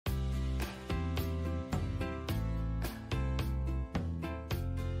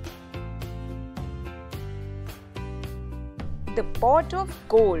The pot of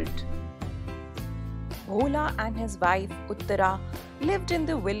gold. Bhola and his wife Uttara lived in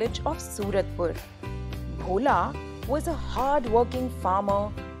the village of Suratpur. Bhola was a hard-working farmer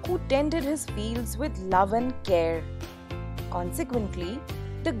who tended his fields with love and care. Consequently,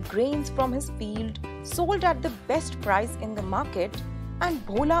 the grains from his field sold at the best price in the market, and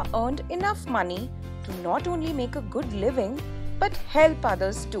Bhola earned enough money to not only make a good living but help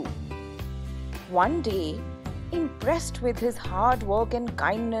others too. One day, impressed with his hard work and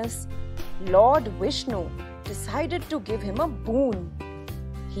kindness, Lord Vishnu decided to give him a boon.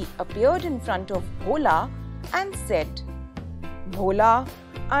 He appeared in front of Bhola and said, "Bhola,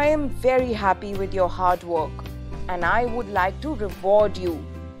 I am very happy with your hard work and I would like to reward you.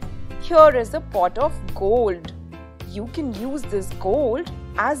 Here is a pot of gold. You can use this gold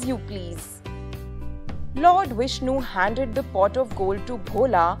as you please." Lord Vishnu handed the pot of gold to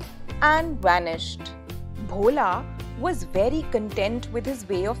Bhola and vanished. Bhola was very content with his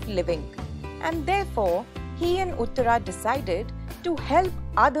way of living, and therefore he and Uttara decided to help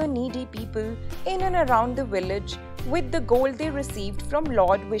other needy people in and around the village with the gold they received from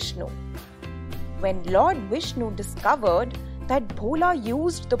Lord Vishnu. When Lord Vishnu discovered that Bhola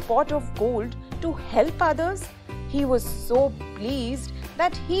used the pot of gold to help others, he was so pleased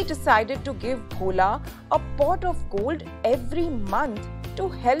that he decided to give Bhola a pot of gold every month to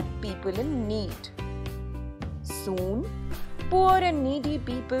help people in need. Soon, poor and needy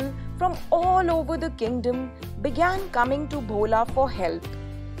people from all over the kingdom began coming to Bhola for help,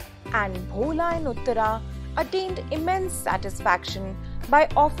 and Bhola and Uttara attained immense satisfaction by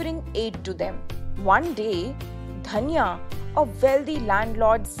offering aid to them. One day, Dhanya, a wealthy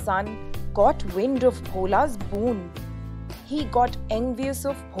landlord's son, got wind of Bhola's boon. He got envious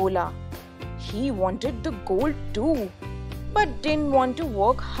of Bhola. He wanted the gold too, but didn't want to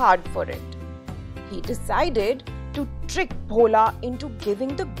work hard for it. He decided to trick Bhola into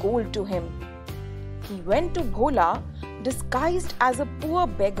giving the gold to him. He went to Bhola disguised as a poor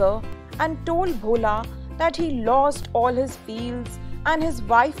beggar and told Bhola that he lost all his fields and his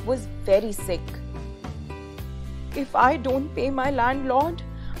wife was very sick. "If I don't pay my landlord,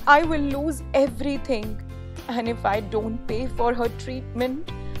 I will lose everything. And if I don't pay for her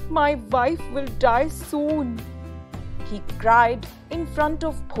treatment, my wife will die soon," he cried in front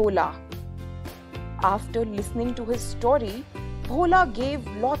of Bhola. After listening to his story, Bhola gave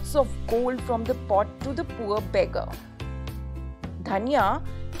lots of gold from the pot to the poor beggar. Dhanya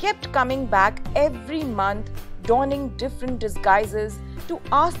kept coming back every month, donning different disguises to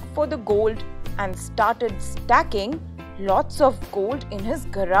ask for the gold, and started stacking lots of gold in his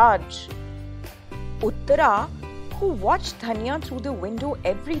garage. Uttara, who watched Dhanya through the window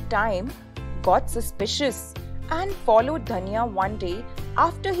every time, got suspicious and followed Dhanya one day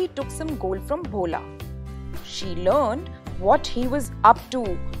after he took some gold from Bhola. She learned what he was up to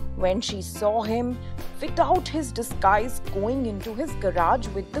when she saw him without his disguise going into his garage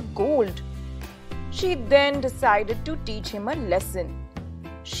with the gold. She then decided to teach him a lesson.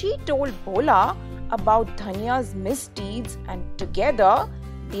 She told Bhola about Dhanya's misdeeds, and together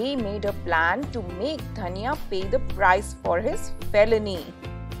they made a plan to make Dhanya pay the price for his felony.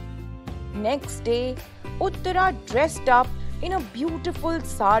 Next day, Uttara dressed up in a beautiful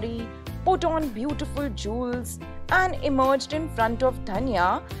sari, put on beautiful jewels, and emerged in front of Dhanya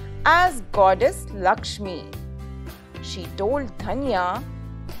as goddess Lakshmi. She told Dhanya,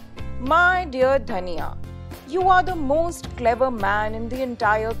 "My dear Dhanya, you are the most clever man in the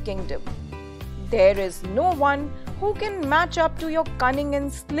entire kingdom. There is no one who can match up to your cunning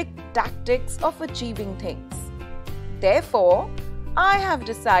and slick tactics of achieving things. Therefore, I have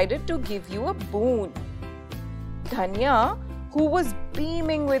decided to give you a boon." Dhanya, who was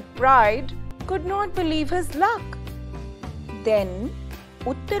beaming with pride, could not believe his luck. Then,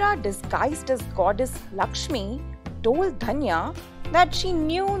 Uttara, disguised as goddess Lakshmi, told Dhanya that she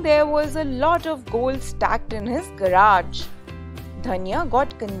knew there was a lot of gold stacked in his garage. Dhanya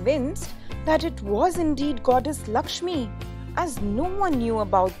got convinced that it was indeed goddess Lakshmi, as no one knew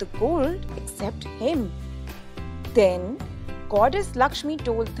about the gold except him. Then, goddess Lakshmi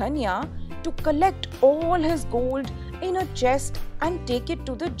told Dhanya to collect all his gold in a chest and take it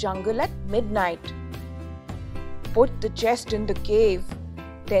to the jungle at midnight. Put the chest in the cave,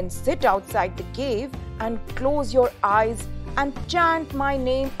 then sit outside the cave and close your eyes and chant my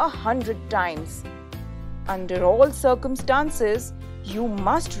name 100 times. Under all circumstances, you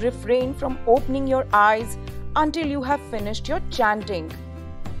must refrain from opening your eyes until you have finished your chanting.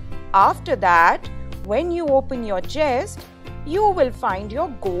 After that, when you open your chest, you will find your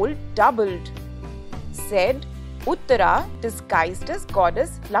gold doubled," said Uttara, disguised as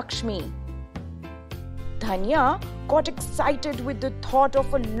goddess Lakshmi. Dhanya got excited with the thought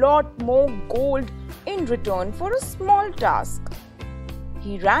of a lot more gold in return for a small task.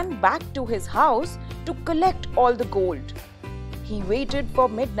 He ran back to his house to collect all the gold. He waited for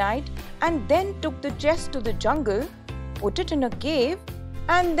midnight and then took the chest to the jungle, put it in a cave,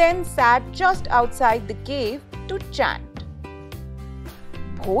 and then sat just outside the cave to chant.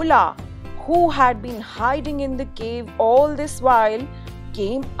 Bhola, who had been hiding in the cave all this while,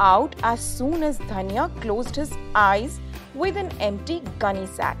 came out as soon as Dhanya closed his eyes with an empty gunny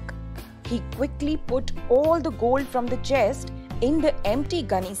sack. He quickly put all the gold from the chest in the empty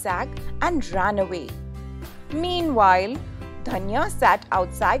gunny sack and ran away. Meanwhile, Dhanya sat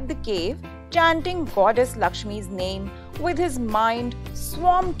outside the cave chanting Goddess Lakshmi's name with his mind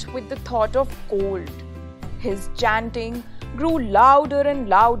swamped with the thought of gold. His chanting grew louder and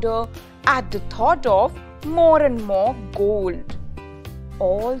louder at the thought of more and more gold.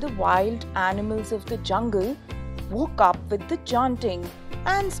 All the wild animals of the jungle woke up with the chanting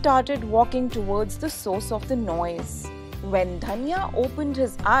and started walking towards the source of the noise. When Dhanya opened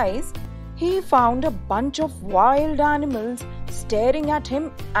his eyes, he found a bunch of wild animals staring at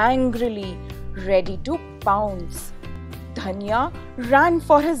him angrily, ready to pounce. Dhanya ran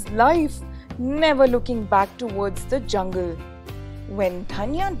for his life, never looking back towards the jungle. When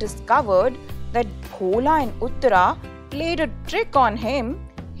Dhanya discovered that Bhola and Uttara played a trick on him,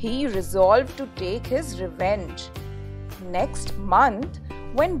 he resolved to take his revenge. Next month,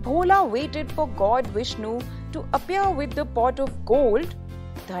 when Bhola waited for God Vishnu to appear with the pot of gold,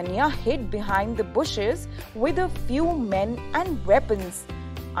 Dhanya hid behind the bushes with a few men and weapons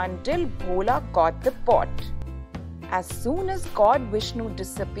until Bhola got the pot. As soon as God Vishnu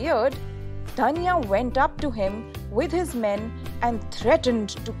disappeared, Dhanya went up to him with his men and threatened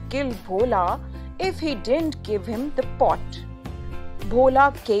to kill Bhola if he didn't give him the pot.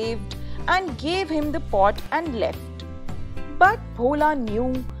 Bhola caved and gave him the pot and left. But Bhola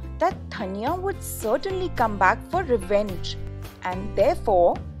knew that Dhanya would certainly come back for revenge, and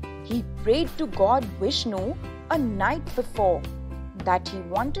therefore he prayed to God Vishnu a night before that he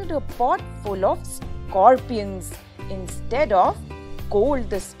wanted a pot full of scorpions instead of gold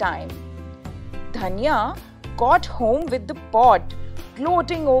this time. Dhanya got home with the pot,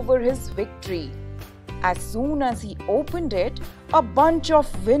 gloating over his victory. As soon as he opened it, a bunch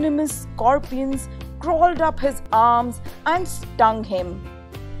of venomous scorpions crawled up his arms and stung him.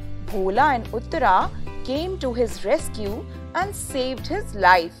 Bhola and Uttara came to his rescue and saved his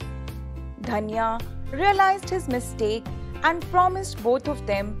life. Dhanya realized his mistake and promised both of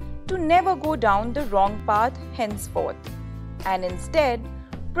them to never go down the wrong path henceforth, and instead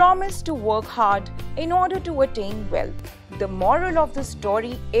promised to work hard in order to attain wealth. The moral of the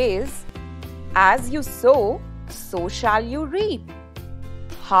story is, as you sow, so shall you reap.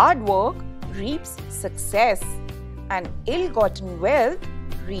 Hard work reaps success, and ill-gotten wealth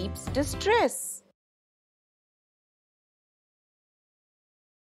reaps distress.